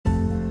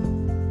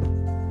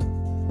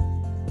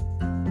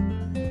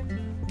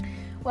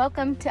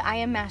Welcome to I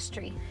Am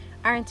Mastery.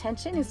 Our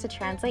intention is to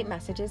translate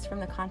messages from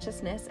the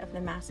consciousness of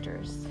the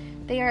masters.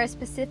 They are a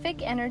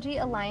specific energy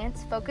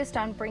alliance focused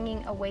on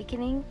bringing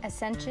awakening,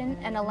 ascension,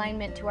 and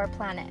alignment to our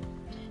planet.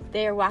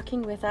 They are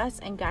walking with us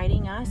and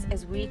guiding us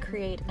as we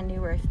create a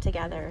new earth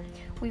together.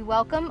 We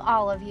welcome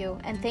all of you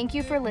and thank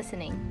you for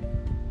listening.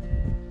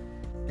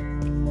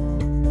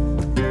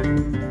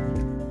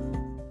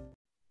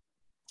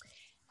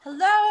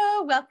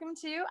 Hello, welcome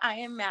to I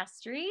Am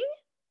Mastery.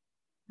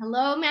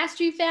 Hello,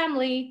 Mastery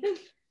family.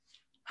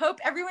 Hope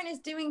everyone is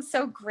doing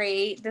so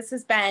great. This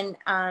has been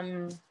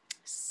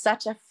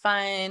such a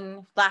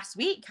fun last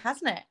week,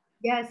 hasn't it?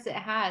 Yes, it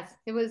has.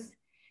 It was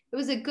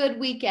a good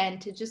weekend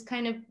to just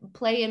kind of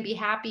play and be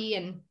happy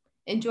and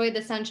enjoy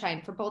the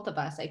sunshine for both of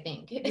us, I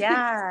think.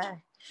 Yeah.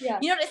 Yeah.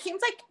 You know, it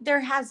seems like there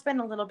has been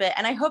a little bit,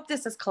 and I hope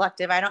this is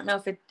collective. I don't know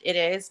if it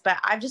is, but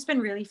I've just been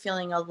really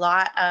feeling a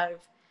lot of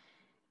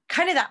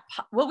kind of that,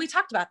 well, we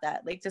talked about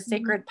that, like the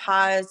sacred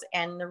pause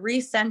and the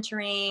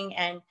recentering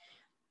and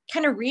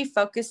kind of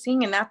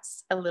refocusing. And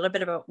that's a little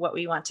bit about what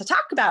we want to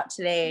talk about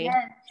today.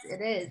 Yes,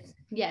 it is.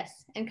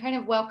 Yes. And kind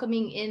of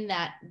welcoming in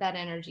that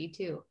energy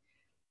too.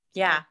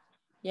 Yeah.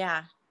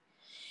 Yeah.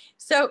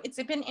 So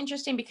it's been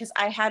interesting because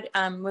I had,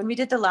 when we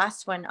did the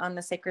last one on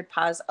the sacred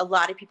pause, a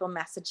lot of people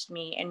messaged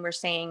me and were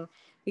saying,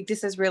 like,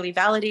 this is really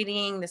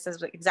validating. This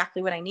is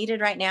exactly what I needed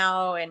right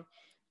now. And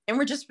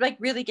we're just like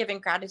really giving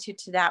gratitude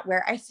to that,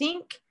 where I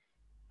think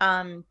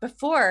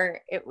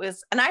before it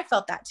was, and I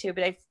felt that too,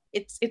 but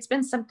it's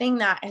been something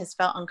that has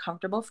felt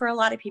uncomfortable for a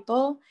lot of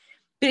people.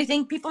 But I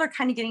think people are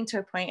kind of getting to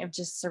a point of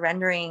just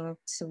surrendering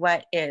to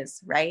what is,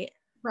 right?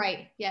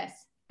 Right.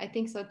 Yes. I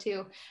think so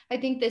too. I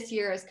think this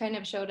year has kind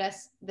of showed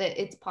us that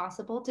it's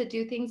possible to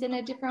do things in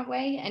a different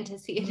way and to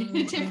see it in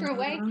a different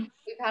way.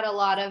 We've had a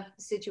lot of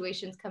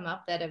situations come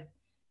up that have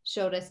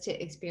showed us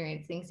to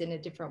experience things in a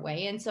different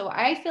way. And so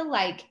I feel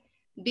like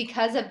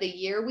because of the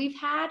year we've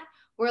had,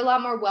 we're a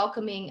lot more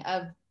welcoming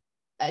of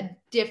a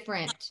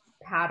different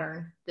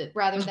pattern that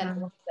rather than the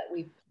ones that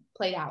we've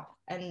played out.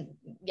 And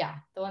yeah,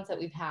 the ones that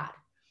we've had.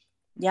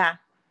 Yeah.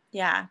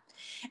 Yeah.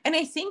 And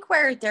I think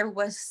where there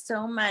was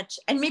so much,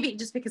 and maybe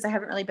just because I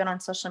haven't really been on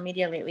social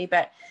media lately,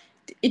 but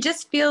it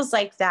just feels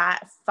like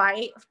that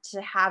fight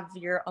to have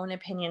your own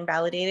opinion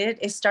validated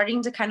is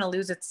starting to kind of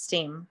lose its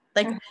steam.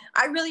 Like,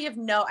 I really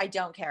I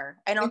don't care.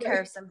 I don't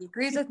care if somebody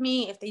agrees with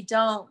me. If they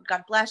don't,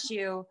 God bless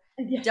you.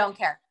 Yeah. Don't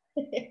care.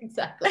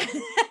 Exactly.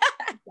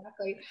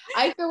 Exactly.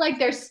 I feel like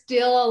there's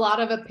still a lot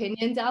of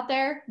opinions out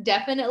there,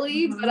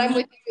 definitely. But I'm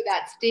with you.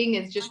 That sting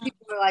is just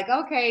people are like,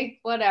 okay,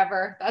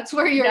 whatever. That's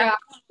where you're at.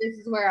 This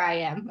is where I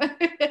am.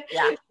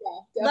 Yeah.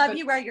 Love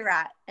you where you're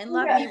at and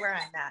love me where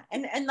I'm at.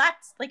 And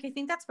that's like, I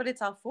think that's what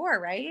it's all for,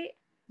 right?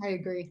 I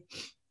agree.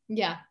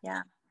 Yeah.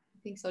 Yeah. I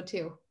think so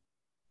too.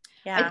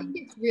 Yeah. I think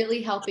it's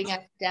really helping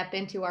us step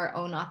into our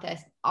own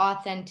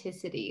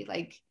authenticity.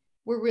 Like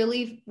we're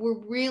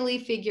really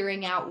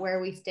figuring out where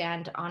we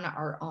stand on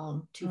our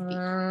own 2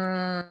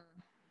 feet.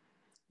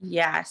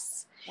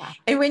 Yes. Yeah.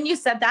 And when you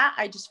said that,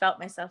 I just felt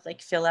myself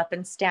like fill up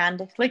and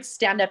stand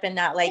up in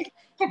that, like,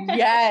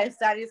 yes,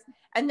 that is,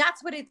 and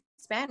that's what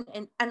it's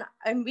been.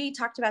 And we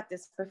talked about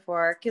this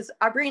before, because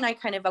Aubrey and I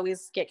kind of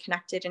always get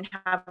connected and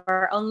have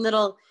our own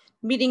little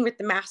meeting with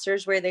the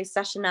masters where they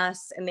session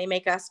us and they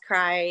make us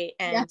cry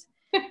and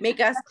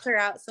make us clear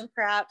out some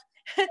crap.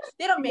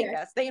 They don't make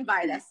us, they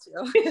invite us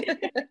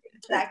to.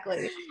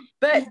 Exactly.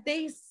 But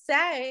they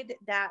said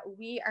that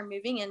we are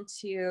moving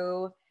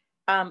into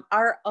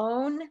our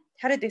own,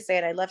 how did they say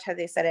it? I loved how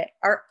they said it.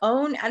 Our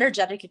own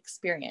energetic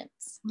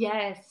experience.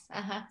 Yes.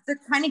 They're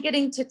kind of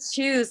getting to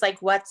choose,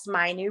 like, what's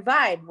my new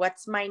vibe?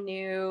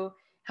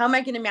 How am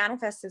I going to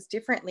manifest this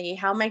differently?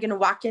 How am I going to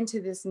walk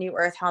into this new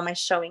earth? How am I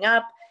showing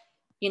up?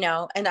 You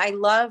know, and I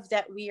love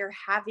that we are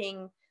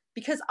having,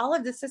 because all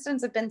of the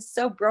systems have been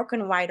so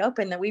broken wide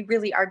open, that we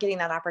really are getting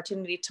that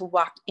opportunity to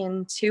walk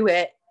into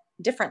it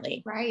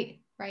differently. Right.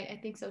 I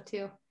think so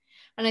too.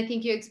 And I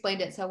think you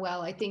explained it so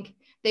well. I think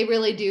they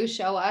really do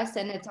show us.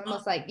 And it's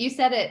almost like you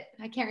said it.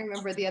 I can't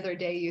remember the other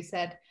day you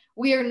said,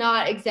 we are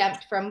not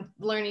exempt from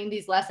learning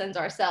these lessons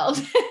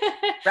ourselves.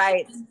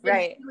 Right. It's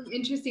really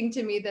interesting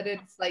to me that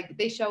it's like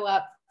they show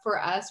up for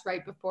us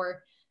right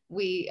before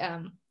we,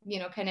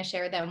 kind of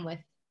share them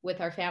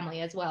with our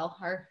family as well,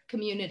 our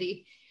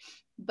community.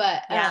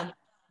 But I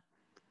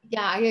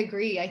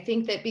agree. I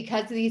think that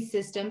because these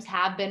systems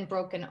have been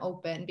broken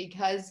open,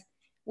 because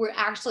we're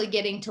actually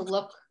getting to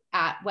look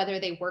at whether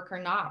they work or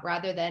not,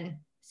 rather than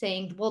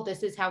saying, well,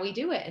 this is how we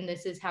do it and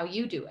this is how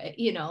you do it.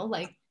 You know,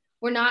 like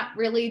we're not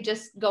really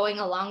just going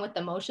along with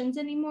the motions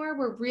anymore.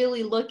 We're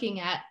really looking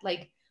at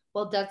like,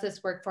 well, does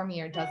this work for me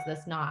or does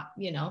this not,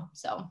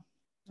 so.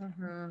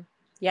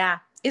 Yeah,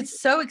 it's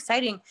so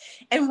exciting.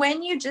 And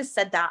when you just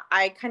said that,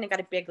 I kind of got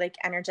a big, like,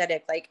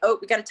 energetic, like, oh,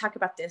 we got to talk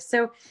about this.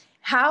 So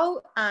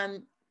how,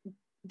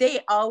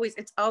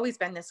 it's always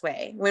been this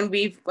way. When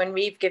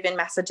we've given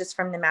messages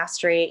from the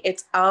mastery,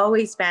 it's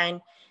always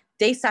been,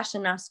 they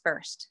session us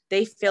first.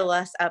 They fill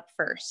us up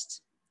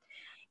first.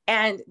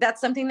 And that's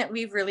something that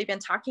we've really been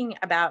talking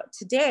about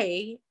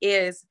today,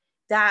 is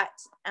that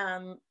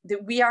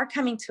that we are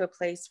coming to a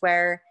place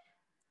where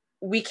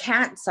we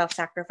can't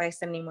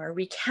self-sacrifice anymore.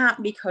 We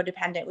can't be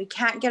codependent. We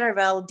can't get our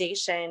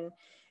validation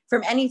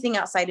from anything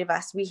outside of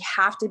us. We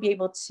get to be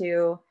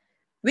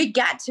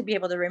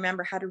able to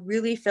remember how to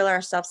really fill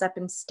ourselves up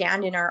and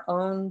stand in our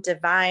own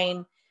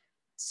divine,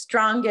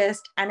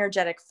 strongest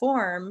energetic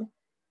form,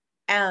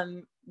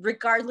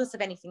 regardless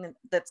of anything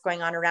that's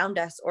going on around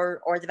us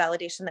or the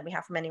validation that we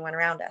have from anyone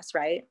around us.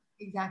 Right?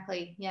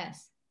 Exactly.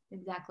 Yes,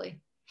 exactly.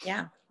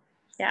 Yeah.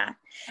 Yeah.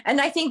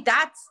 And I think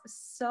that's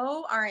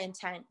so our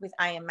intent with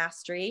I Am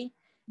Mastery,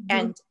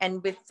 and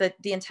with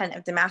the intent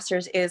of the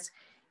masters is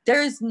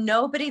there is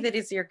nobody that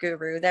is your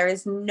guru. There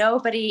is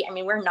nobody. I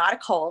mean, we're not a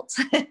cult.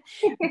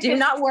 Do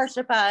not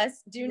worship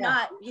us. Do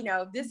not,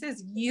 this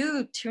is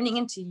you tuning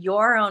into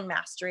your own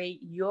mastery.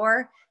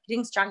 You're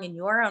getting strong in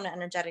your own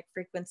energetic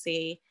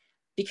frequency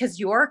because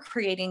you're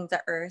creating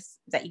the earth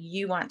that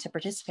you want to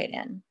participate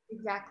in.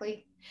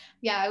 Exactly.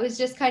 Yeah, I was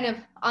just kind of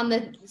on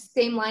the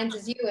same lines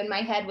as you in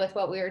my head with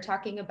what we were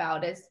talking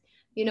about is,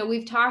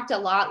 we've talked a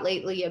lot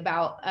lately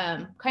about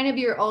kind of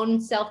your own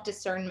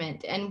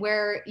self-discernment and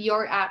where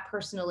you're at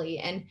personally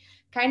and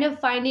kind of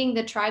finding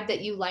the tribe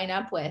that you line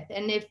up with.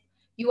 And if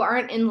you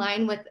aren't in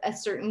line with a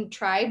certain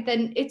tribe,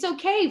 then it's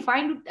okay.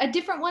 Find a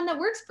different one that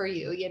works for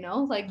you,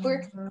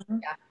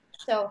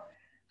 So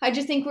I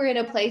just think we're in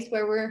a place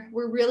where we're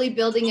really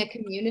building a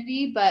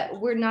community, but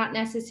we're not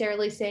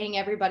necessarily saying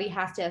everybody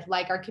has to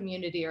like our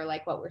community or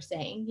like what we're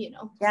saying,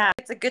 Yeah,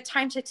 it's a good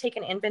time to take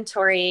an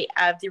inventory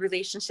of the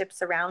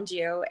relationships around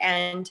you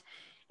and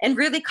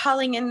really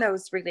calling in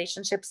those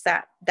relationships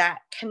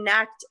that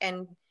connect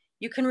and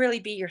you can really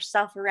be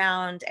yourself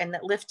around and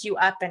that lift you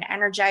up and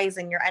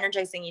you're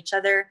energizing each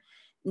other.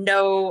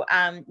 No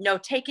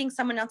taking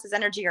someone else's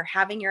energy or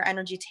having your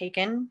energy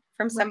taken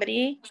from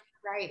somebody.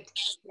 Right.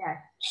 Yeah.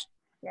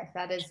 Yes,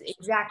 that is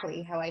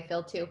exactly how I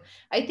feel too.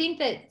 I think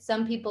that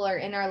some people are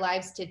in our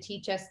lives to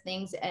teach us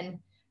things and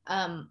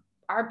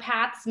our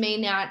paths may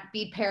not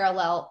be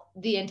parallel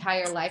the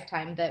entire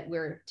lifetime that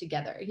we're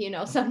together.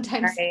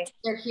 Sometimes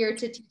they're here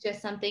to teach us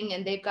something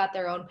and they've got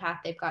their own path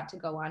they've got to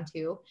go on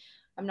to.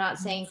 I'm not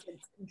saying to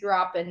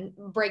drop and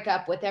break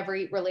up with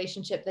every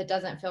relationship that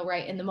doesn't feel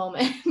right in the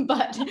moment,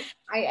 but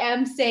I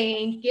am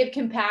saying give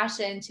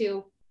compassion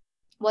to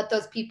what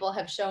those people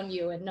have shown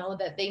you and know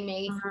that they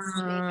may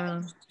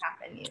happen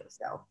you.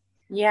 So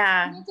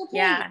yeah, it's okay.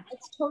 Yeah,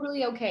 it's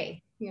totally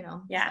okay.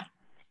 Yeah.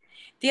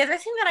 The other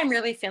thing that I'm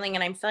really feeling,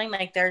 and I'm feeling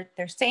like they're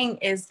saying,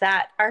 is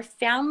that our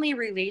family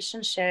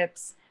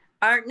relationships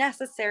aren't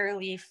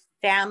necessarily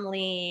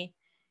family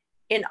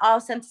in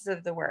all senses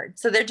of the word.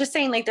 So they're just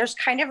saying like there's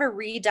kind of a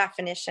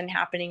redefinition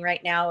happening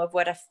right now of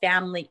what a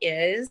family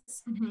is.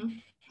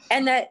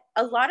 And that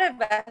a lot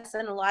of us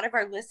and a lot of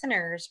our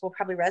listeners will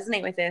probably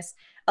resonate with this.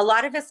 A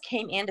lot of us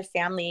came into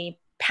family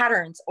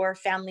patterns or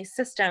family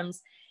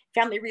systems,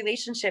 family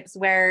relationships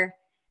where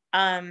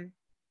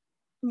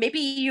maybe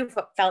you've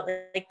felt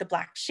like the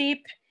black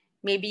sheep.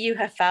 Maybe you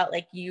have felt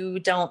like you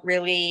don't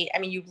really,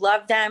 you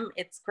love them.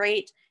 It's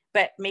great.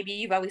 But maybe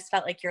you've always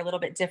felt like you're a little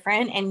bit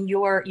different and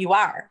you're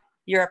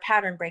a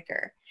pattern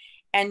breaker.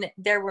 And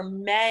there were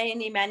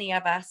many, many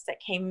of us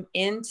that came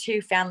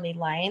into family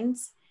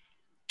lines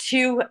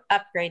to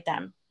upgrade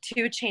them,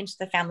 to change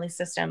the family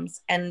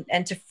systems and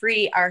to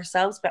free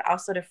ourselves, but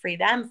also to free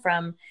them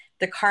from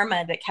the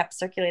karma that kept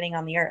circulating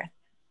on the earth.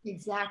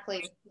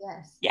 Exactly.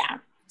 Yes. Yeah.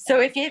 So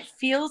if it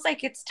feels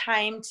like it's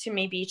time to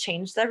maybe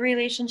change the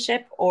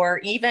relationship or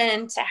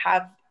even to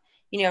have,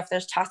 if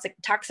there's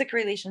toxic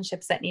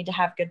relationships that need to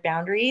have good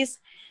boundaries,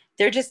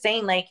 they're just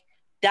saying like,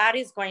 that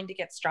is going to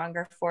get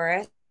stronger for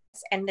us.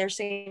 And they're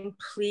saying,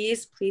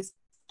 please, please,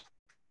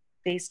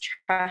 please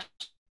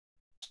trust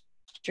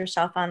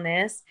yourself on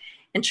this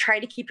and try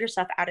to keep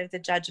yourself out of the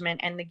judgment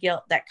and the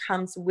guilt that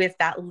comes with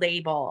that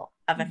label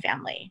of a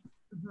family.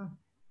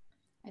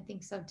 I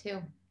think so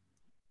too.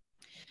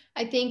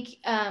 I think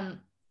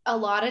a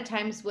lot of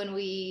times when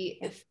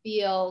we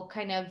feel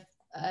kind of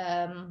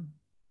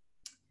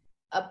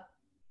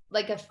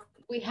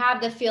we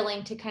have the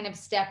feeling to kind of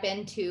step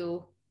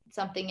into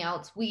something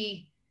else,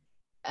 we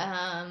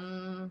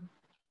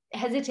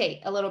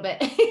hesitate a little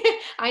bit.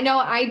 I know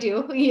I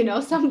do,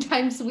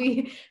 sometimes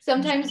we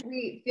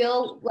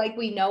feel like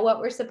we know what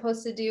we're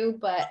supposed to do,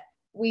 but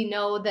we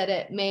know that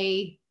it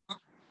may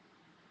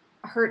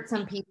hurt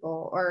some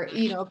people or,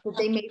 that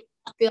they may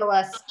feel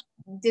us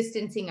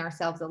distancing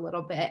ourselves a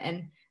little bit.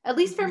 And at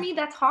least for me,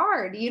 that's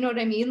hard. You know what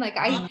I mean? Like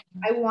I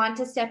want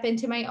to step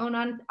into my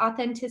own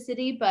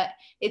authenticity, but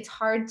it's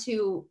hard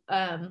to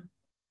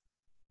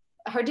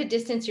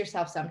distance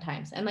yourself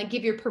sometimes and like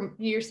give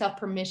yourself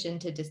permission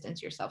to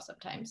distance yourself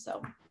sometimes.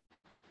 So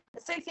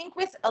I think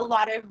with a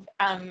lot of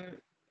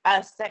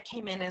us that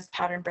came in as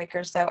pattern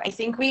breakers, though, I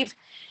think we've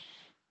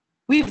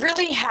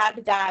really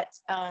had that,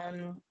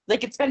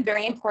 it's been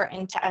very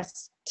important to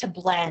us to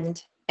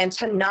blend and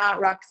to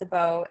not rock the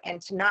boat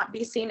and to not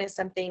be seen as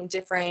something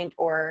different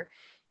or,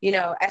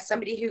 as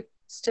somebody who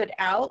stood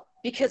out,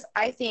 because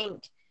I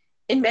think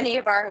in many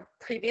of our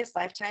previous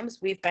lifetimes,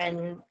 we've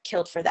been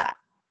killed for that.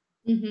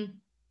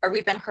 or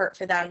we've been hurt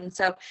for them. And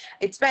so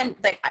it's been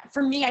like,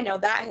 for me, I know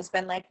that has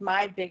been like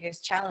my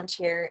biggest challenge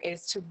here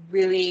is to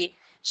really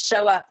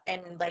show up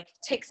and like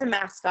take the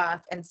mask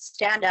off and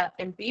stand up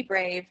and be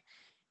brave.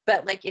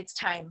 But like, it's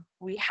time.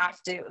 We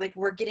have to, like,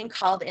 we're getting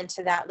called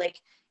into that, like,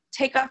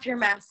 take off your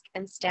mask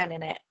and stand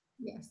in it.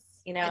 Yes.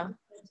 You know? I think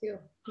so too.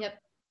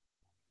 Yep.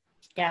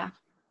 Yeah.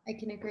 I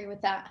can agree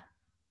with that.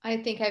 I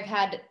think I've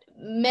had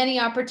many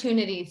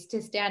opportunities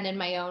to stand in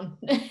my own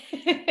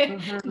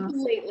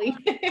lately.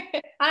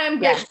 I'm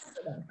grateful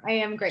for them. I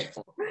am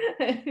grateful.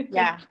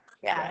 Yeah.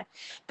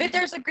 But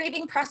there's a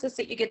grieving process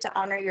that you get to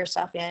honor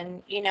yourself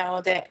in, you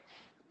know, that,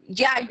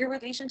 yeah, your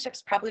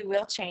relationships probably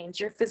will change.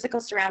 Your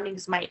physical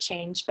surroundings might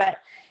change, but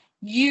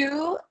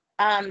you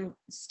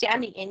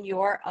standing in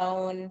your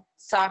own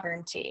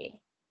sovereignty,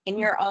 in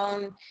your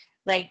own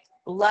like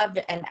love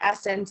and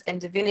essence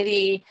and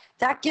divinity,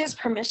 that gives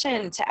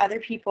permission to other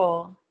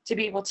people to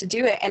be able to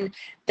do it. And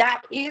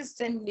that is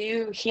the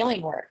new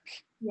healing work.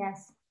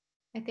 Yes,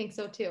 I think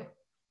so too.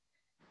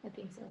 That's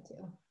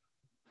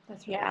right.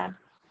 Yeah.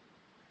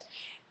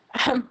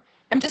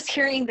 I'm just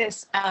hearing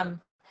this, I'm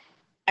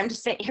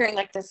just hearing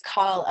like this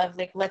call of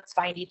like, let's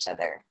find each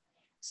other.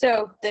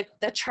 So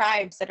the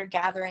tribes that are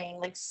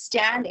gathering, like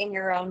stand in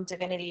your own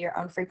divinity, your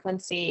own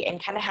frequency,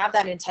 and kind of have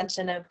that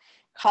intention of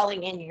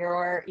calling in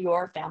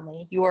your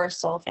family, your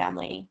soul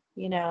family,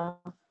 you know?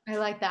 I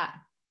like that.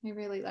 I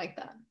really like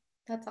that.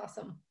 That's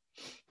awesome.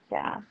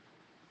 Yeah.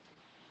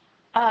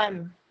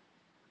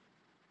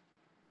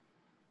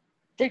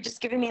 They're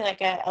just giving me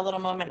like a little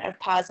moment of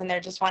pause, and they're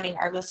just wanting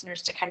our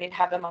listeners to kind of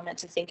have a moment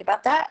to think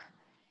about that.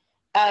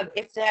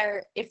 If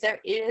there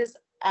is,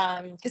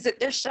 because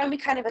they're showing me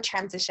kind of a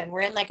transition.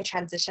 We're in like a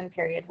transition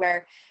period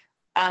where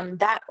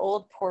that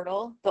old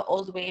portal, the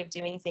old way of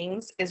doing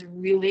things is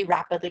really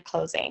rapidly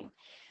closing.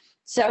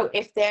 So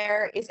if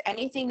there is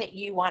anything that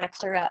you want to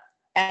clear up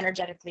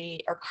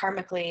energetically or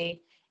karmically,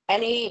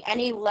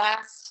 any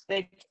last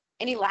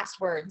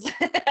words,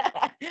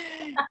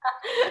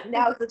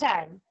 now's the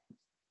time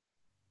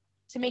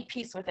to make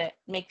peace with it,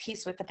 make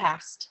peace with the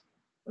past.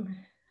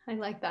 I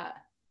like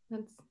that.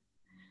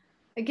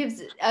 It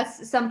gives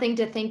us something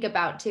to think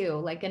about too,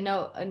 like a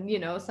note, you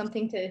know,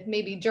 something to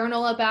maybe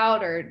journal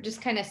about or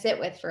just kind of sit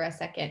with for a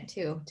second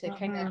too, to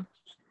kind of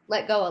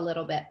let go a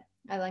little bit.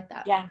 I like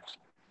that.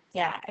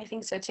 Yeah, I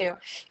think so too.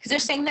 Because they're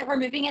saying that we're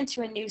moving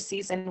into a new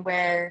season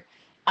where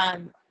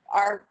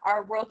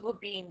our world will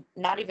be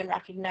not even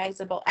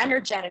recognizable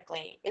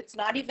energetically. It's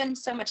not even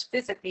so much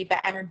physically, but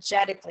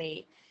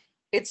energetically,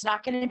 it's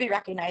not going to be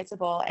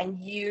recognizable, and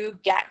you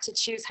get to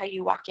choose how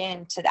you walk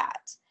into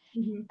that.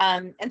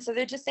 And so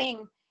they're just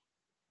saying,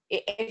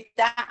 if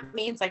that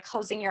means like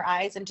closing your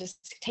eyes and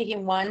just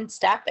taking one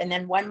step and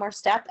then one more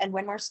step and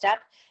one more step,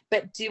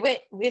 but do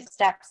it with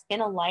steps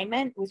in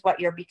alignment with what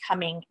you're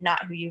becoming,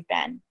 not who you've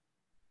been.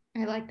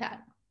 I like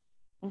that.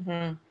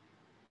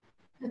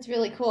 That's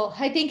really cool.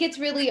 I think it's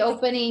really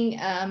opening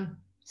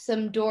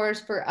some doors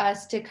for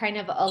us to kind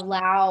of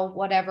allow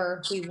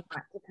whatever we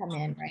want to come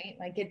in, right?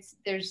 Like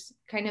there's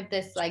kind of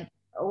this like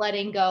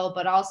letting go,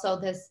 but also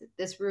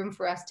this room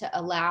for us to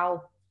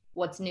allow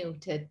what's new,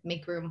 to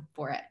make room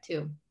for it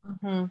too.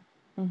 Yeah.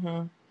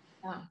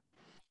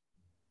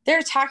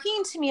 They're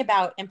talking to me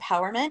about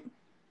empowerment,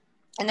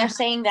 and they're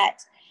saying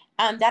that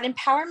that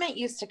empowerment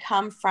used to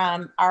come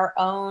from our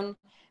own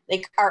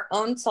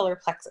solar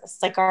plexus,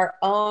 like our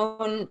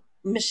own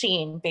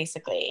machine,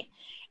 basically.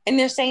 And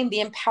they're saying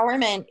the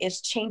empowerment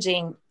is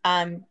changing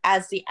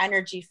as the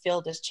energy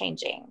field is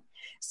changing.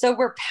 So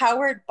we're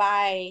powered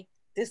by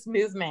this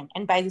movement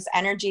and by this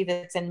energy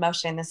that's in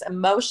motion, this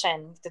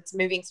emotion that's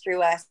moving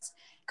through us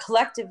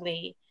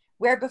collectively,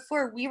 where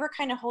before we were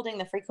kind of holding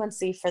the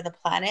frequency for the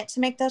planet to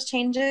make those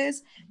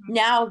changes.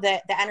 Now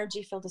that the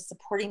energy field is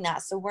supporting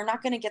that. So we're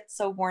not going to get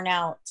so worn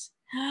out.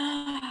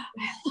 I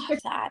love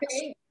that.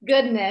 Thank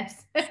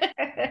goodness.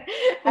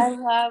 I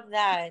love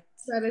that.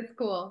 That is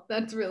cool.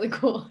 That's really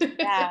cool.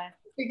 Yeah.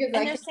 Because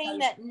and they're saying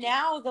that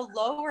now the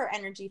lower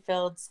energy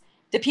fields,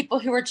 the people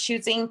who are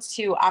choosing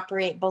to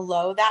operate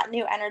below that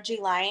new energy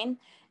line,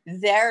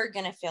 they're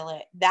going to feel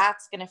it.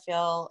 That's going to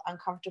feel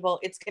uncomfortable.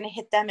 It's going to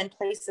hit them in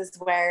places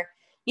where,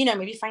 you know,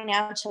 maybe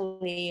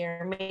financially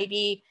or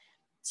maybe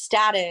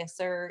status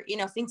or, you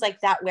know, things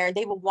like that, where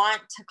they will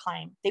want to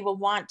climb, they will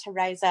want to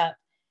rise up.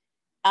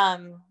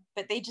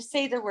 But they just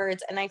say the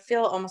words, and I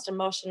feel almost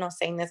emotional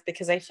saying this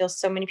because I feel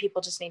so many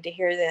people just need to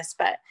hear this,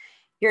 but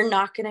you're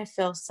not going to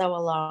feel so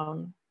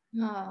alone.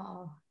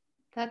 Oh,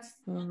 that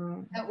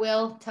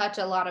will touch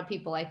a lot of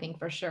people, I think,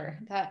 for sure.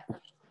 That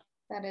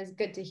is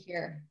good to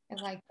hear. I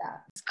like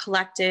that. It's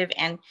collective,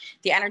 and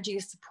the energy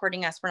is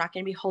supporting us. We're not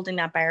going to be holding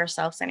that by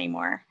ourselves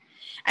anymore.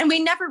 And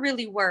we never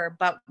really were,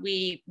 but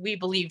we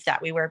believed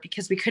that we were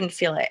because we couldn't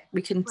feel it.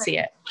 We couldn't see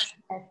it.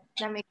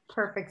 That makes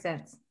perfect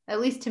sense. At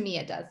least to me,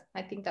 it does.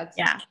 I think that's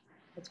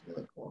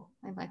really cool.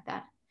 I like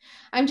that.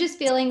 I'm just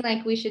feeling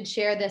like we should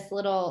share this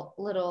little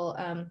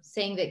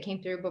saying that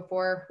came through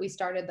before we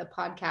started the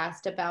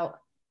podcast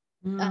about,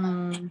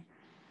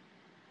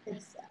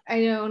 I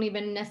I don't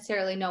even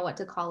necessarily know what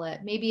to call it.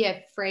 Maybe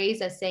a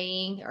phrase, a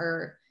saying,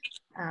 or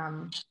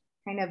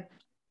kind of,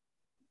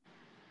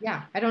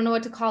 yeah, I don't know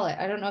what to call it.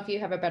 I don't know if you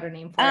have a better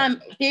name for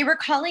it. They were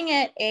calling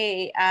it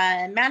a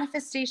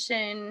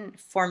manifestation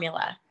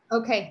formula.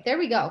 Okay, there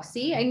we go.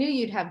 See, I knew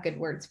you'd have good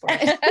words for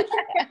it.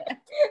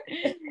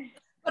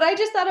 But I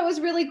just thought it was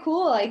really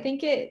cool. I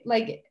think it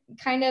like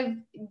kind of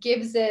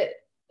gives it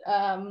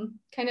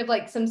kind of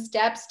like some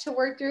steps to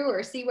work through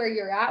or see where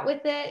you're at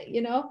with it,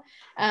 you know?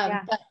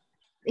 But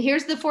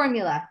here's the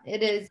formula.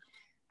 It is,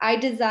 I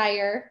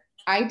desire,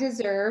 I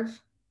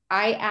deserve,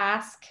 I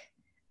ask,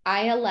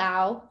 I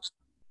allow,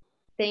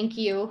 thank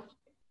you,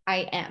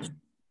 I am.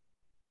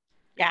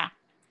 Yeah.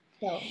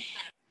 So.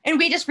 And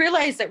we just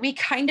realized that we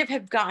kind of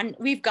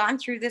we've gone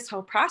through this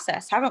whole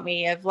process, haven't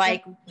we? Of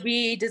like,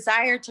 we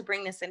desire to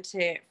bring this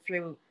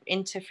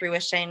into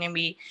fruition, and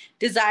we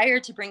desire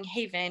to bring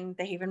the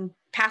Haven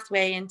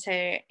pathway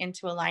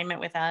into alignment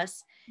with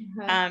us.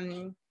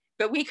 Mm-hmm.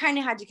 But we kind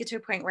of had to get to a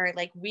point where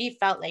like, we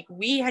felt like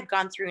we had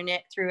gone through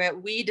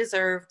it. We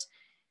deserved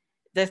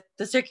the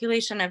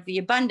circulation of the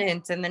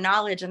abundance and the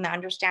knowledge and the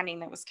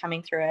understanding that was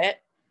coming through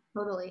it.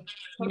 Totally.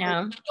 You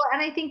know? Well,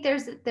 and I think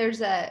there's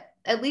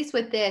at least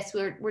with this,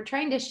 we're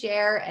trying to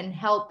share and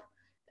help,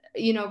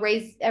 you know,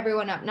 raise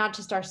everyone up, not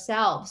just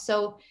ourselves.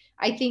 So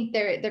I think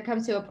there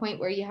comes to a point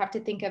where you have to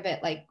think of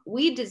it like,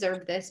 we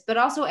deserve this, but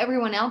also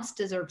everyone else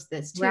deserves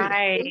this too.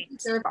 Right. We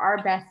deserve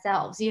our best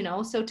selves, you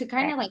know? So to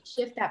kind of like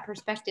shift that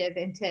perspective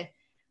into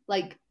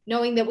like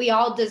knowing that we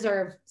all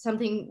deserve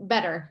something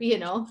better, you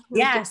know?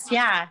 Yes.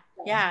 Yeah.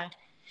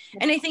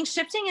 And I think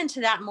shifting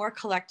into that more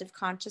collective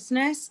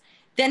consciousness,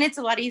 then it's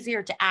a lot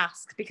easier to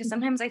ask, because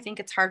sometimes I think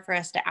it's hard for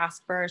us to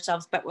ask for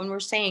ourselves. But when we're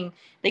saying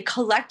like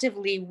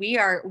collectively,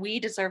 we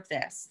deserve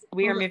this,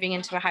 we are moving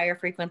into a higher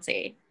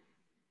frequency.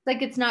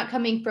 Like, it's not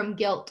coming from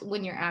guilt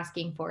when you're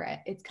asking for it.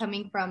 It's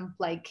coming from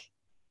like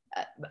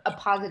a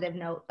positive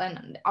note,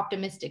 an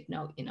optimistic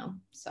note, you know?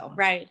 So.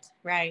 Right.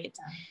 Yeah.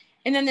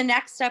 And then the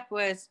next step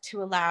was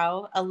to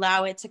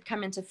allow it to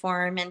come into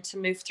form and to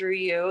move through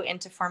you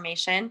into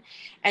formation.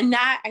 And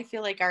that, I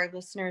feel like our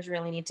listeners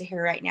really need to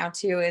hear right now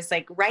too, is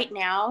like, right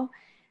now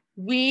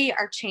we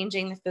are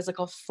changing the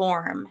physical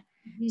form.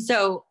 Mm-hmm.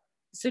 So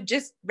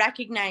just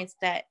recognize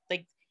that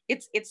like,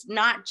 it's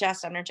not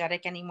just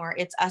energetic anymore.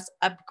 It's us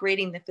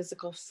upgrading the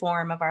physical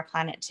form of our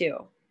planet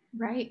too.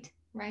 Right.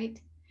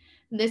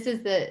 This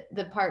is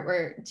the part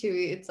where too,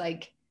 it's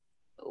like,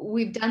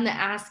 we've done the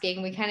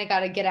asking, we kind of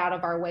got to get out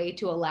of our way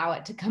to allow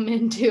it to come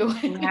into.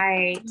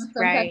 Right.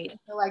 I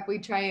feel like we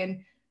try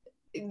and,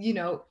 you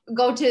know,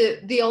 go to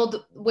the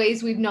old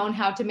ways we've known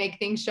how to make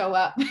things show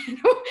up.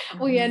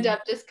 We end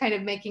up just kind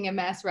of making a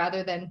mess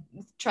rather than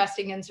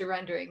trusting and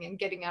surrendering and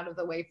getting out of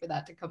the way for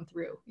that to come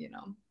through, you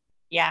know?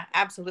 Yeah,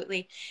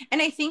 absolutely.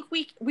 And I think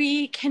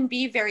we can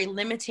be very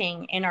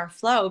limiting in our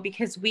flow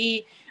because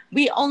we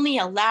only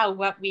allow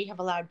what we have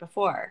allowed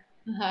before.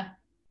 Uh-huh.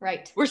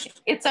 Right.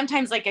 It's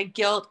sometimes like a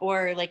guilt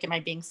or like, am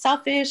I being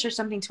selfish or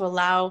something to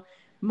allow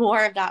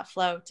more of that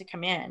flow to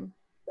come in?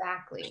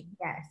 Exactly.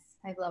 Yes.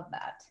 I love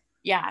that.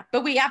 Yeah.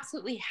 But we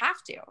absolutely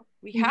have to.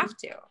 We have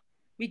to.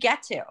 We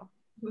get to.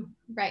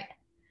 Right.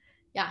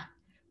 Yeah.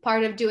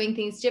 Part of doing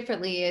things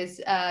differently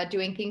is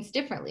doing things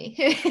differently.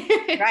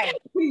 Right.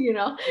 You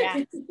know?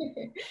 Yeah.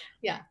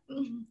 Yeah.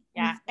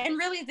 Yeah. And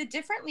really the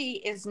differently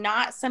is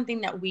not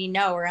something that we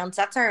know, or else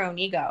that's our own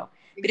ego.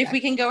 But if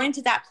we can go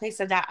into that place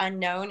of that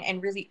unknown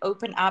and really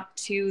open up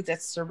to the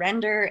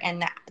surrender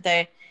and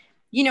the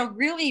you know,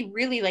 really,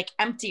 really like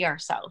empty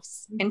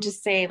ourselves and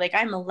just say like,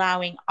 I'm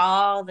allowing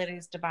all that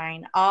is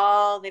divine,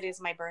 all that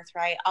is my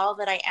birthright, all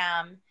that I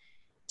am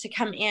to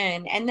come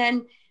in. And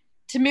then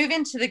to move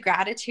into the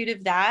gratitude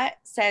of that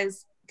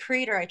says,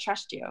 Creator, I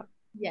trust you.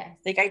 Yes.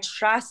 Like, I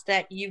trust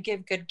that you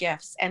give good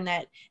gifts and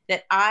that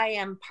I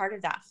am part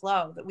of that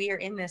flow, that we are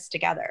in this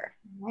together,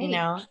 right. You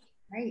know?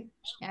 Right.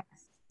 Yes.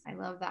 I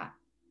love that.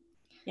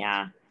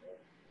 Yeah.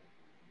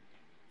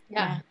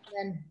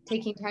 And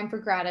taking time for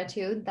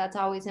gratitude, that's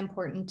always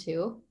important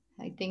too.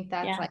 I think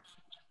that's like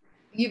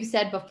you've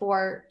said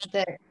before,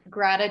 that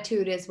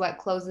gratitude is what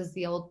closes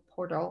the old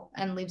portal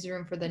and leaves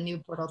room for the new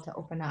portal to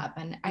open up.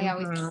 And I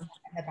always keep that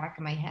in the back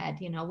of my head,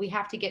 you know, we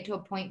have to get to a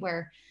point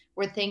where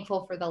we're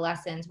thankful for the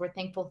lessons, we're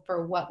thankful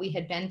for what we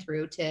had been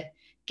through to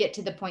get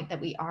to the point that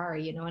we are,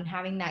 you know, and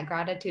having that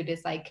gratitude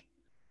is like,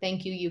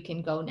 thank you, you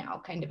can go now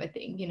kind of a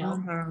thing, you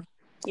know?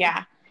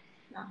 Yeah.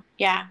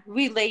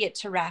 We lay it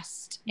to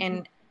rest.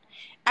 And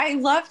I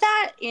love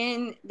that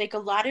in like a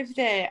lot of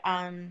the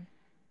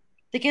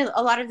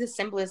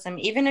symbolism,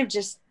 even of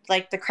just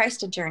like the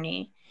Christ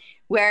journey,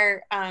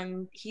 where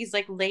he's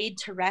like laid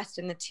to rest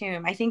in the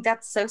tomb. I think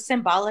that's so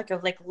symbolic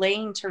of like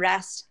laying to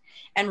rest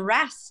and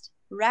rest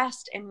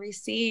and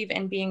receive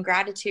and be in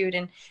gratitude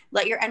and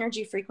let your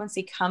energy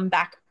frequency come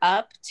back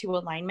up to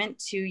alignment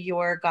to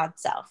your God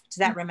self, to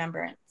that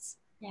remembrance.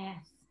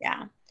 Yes.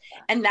 Yeah.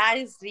 And that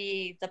is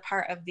the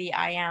part of the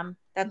I am.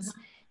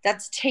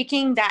 That's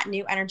taking that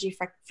new energy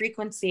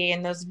frequency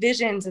and those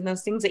visions and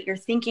those things that you're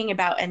thinking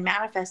about and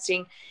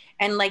manifesting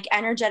and like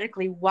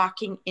energetically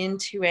walking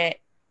into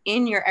it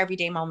in your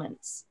everyday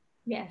moments.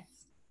 Yes.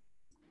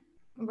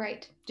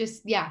 Right.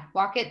 Just,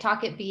 walk it,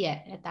 talk it, be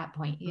it at that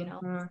point, you know?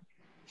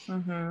 Mm-hmm.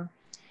 Mm-hmm.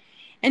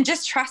 And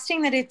just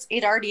trusting that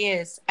it already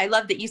is. I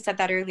love that you said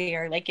that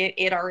earlier. Like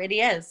it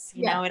already is,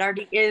 you know, it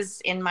already is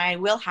in my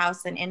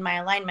wheelhouse and in my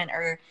alignment,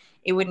 or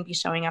it wouldn't be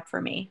showing up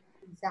for me.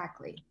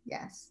 Exactly.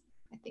 Yes.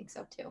 I think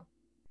so too.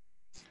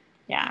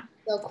 Yeah.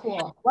 So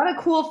cool. What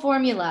a cool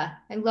formula.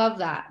 I love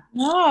that.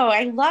 No,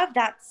 I love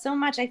that so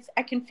much.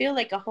 I can feel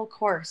like a whole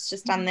course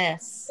just on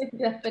this.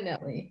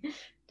 Definitely.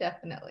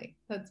 Definitely.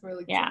 That's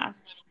really cool. Yeah.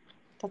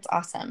 That's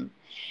awesome.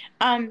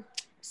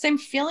 So I'm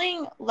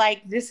feeling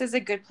like this is a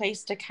good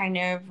place to kind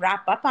of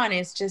wrap up on,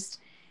 is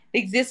just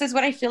like, this is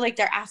what I feel like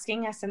they're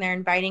asking us and they're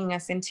inviting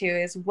us into,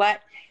 is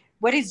what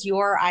is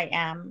your I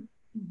am?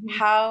 Mm-hmm.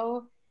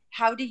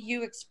 How do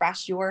you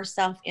express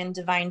yourself in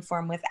divine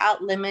form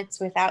without limits,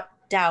 without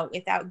doubt,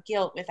 without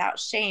guilt, without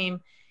shame,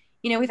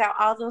 you know, without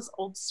all those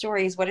old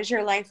stories? What does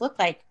your life look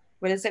like?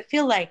 What does it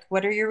feel like?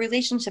 What are your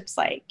relationships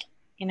like?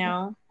 You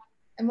know?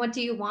 And what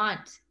do you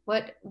want?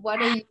 What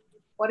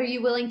are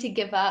you willing to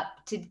give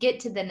up to get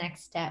to the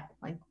next step?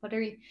 Like,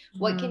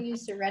 what can you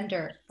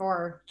surrender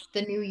for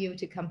the new you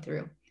to come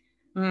through?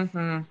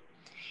 Mm-hmm.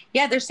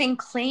 Yeah. They're saying,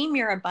 claim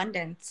your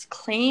abundance,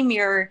 claim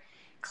your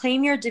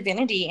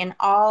divinity in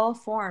all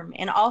form,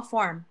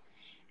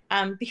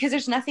 because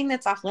there's nothing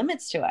that's off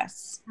limits to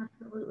us.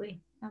 Absolutely.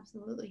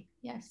 Absolutely.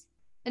 Yes.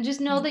 And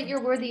just know that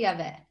you're worthy of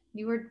it.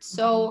 You are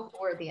so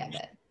worthy of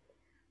it.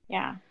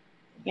 Yeah.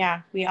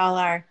 Yeah. We all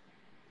are.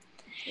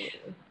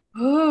 Absolutely.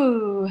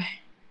 Ooh.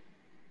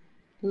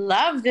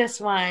 Love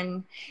this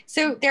one.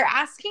 So they're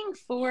asking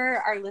for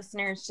our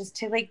listeners just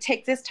to like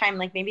take this time,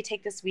 like maybe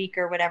take this week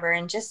or whatever,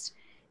 and just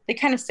they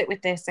kind of sit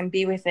with this and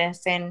be with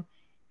this and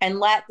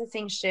let the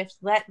thing shift.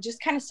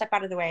 Just kind of step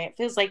out of the way. It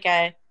feels like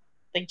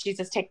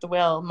Jesus take the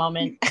wheel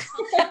moment.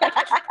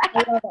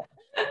 I love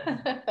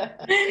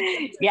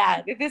it.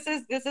 Yeah, this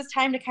is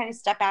time to kind of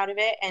step out of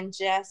it and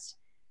just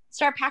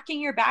start packing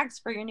your bags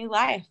for your new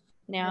life.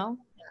 You know?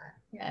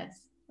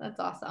 Yes, that's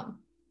awesome.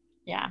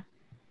 Yeah.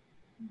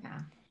 Yeah.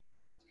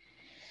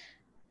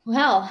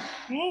 Well,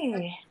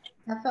 hey,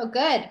 that felt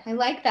good. I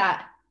like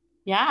that.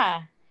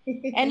 Yeah.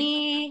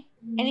 Anything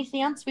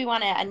else we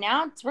want to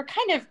announce?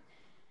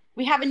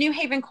 We have a new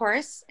Haven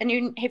course, a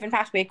new Haven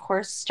Pathway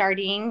course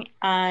starting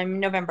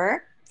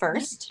November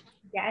 1st.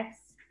 Yes.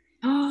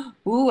 Ooh,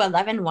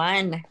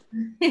 11/1.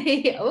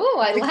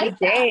 Oh, I like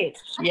that. Date.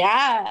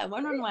 Yeah,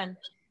 1/1.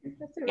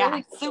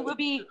 Yeah. So we'll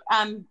be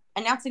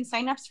announcing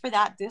signups for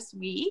that this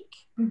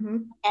week.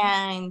 Mm-hmm.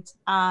 And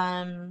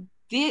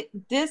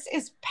this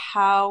is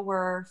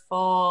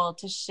powerful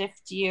to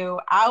shift you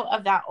out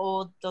of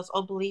those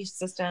old belief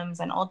systems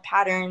and old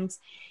patterns.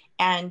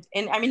 And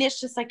I mean, it's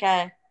just like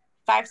a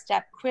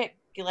 5-step quick,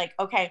 like,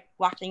 okay,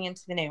 walking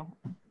into the new.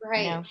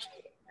 Right. You know?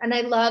 And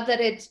I love that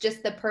it's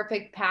just the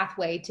perfect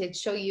pathway to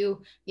show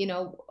you, you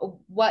know,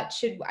 what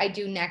should I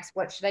do next?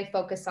 What should I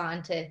focus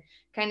on to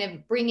kind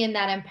of bring in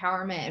that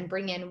empowerment and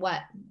bring in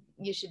what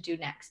you should do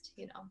next,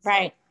 you know? So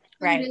right.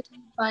 Really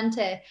fun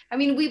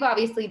we've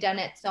obviously done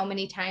it so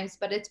many times,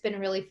 but it's been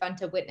really fun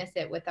to witness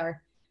it with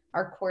our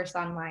course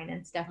online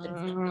and stuff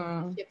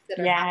and shifts that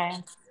are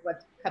happening,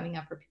 what's coming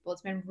up for people.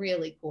 It's been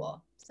really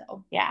cool.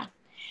 So yeah.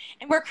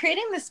 And we're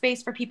creating the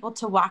space for people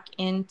to walk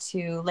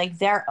into like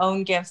their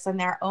own gifts and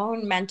their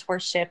own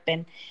mentorship.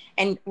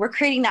 And we're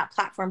creating that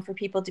platform for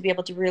people to be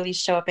able to really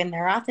show up in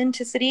their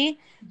authenticity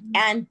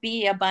and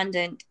be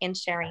abundant in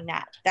sharing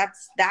that.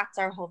 That's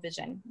our whole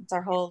vision. It's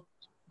our whole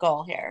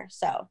goal here.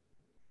 So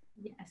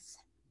yes.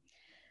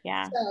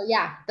 Yeah. So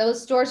yeah,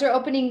 those stores are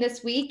opening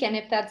this week. And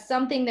if that's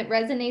something that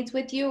resonates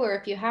with you, or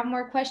if you have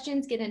more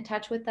questions, get in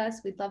touch with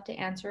us. We'd love to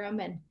answer them.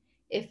 And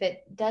if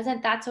it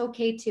doesn't, that's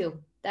okay too.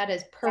 That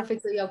is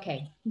perfectly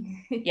okay.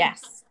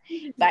 Yes.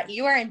 But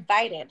you are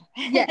invited.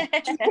 Yes.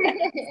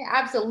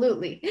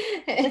 Absolutely.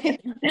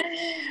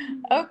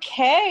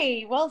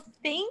 Okay. Well,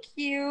 thank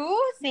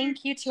you.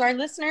 Thank you to our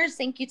listeners.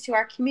 Thank you to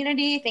our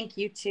community. Thank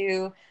you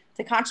to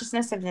the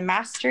Consciousness of the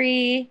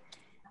Mastery.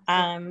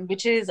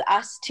 Which is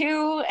us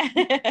too.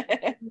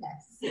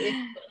 Yes.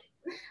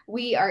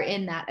 We are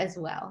in that as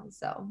well.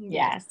 So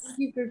yes. Thank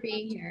you for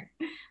being here.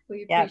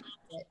 We appreciate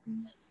it.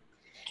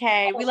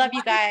 Okay. We love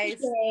you guys.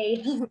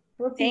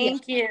 We'll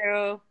Thank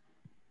you.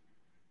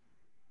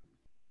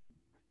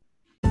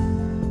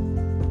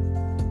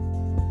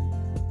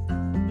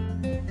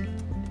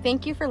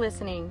 Thank you for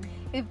listening.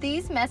 If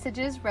these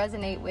messages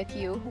resonate with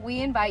you, we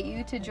invite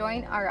you to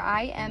join our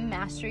I Am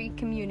Mastery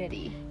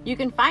community. You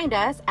can find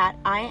us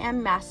at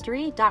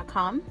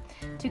IamMastery.com.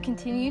 To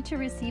continue to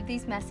receive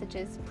these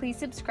messages, please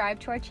subscribe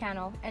to our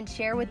channel and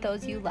share with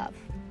those you love.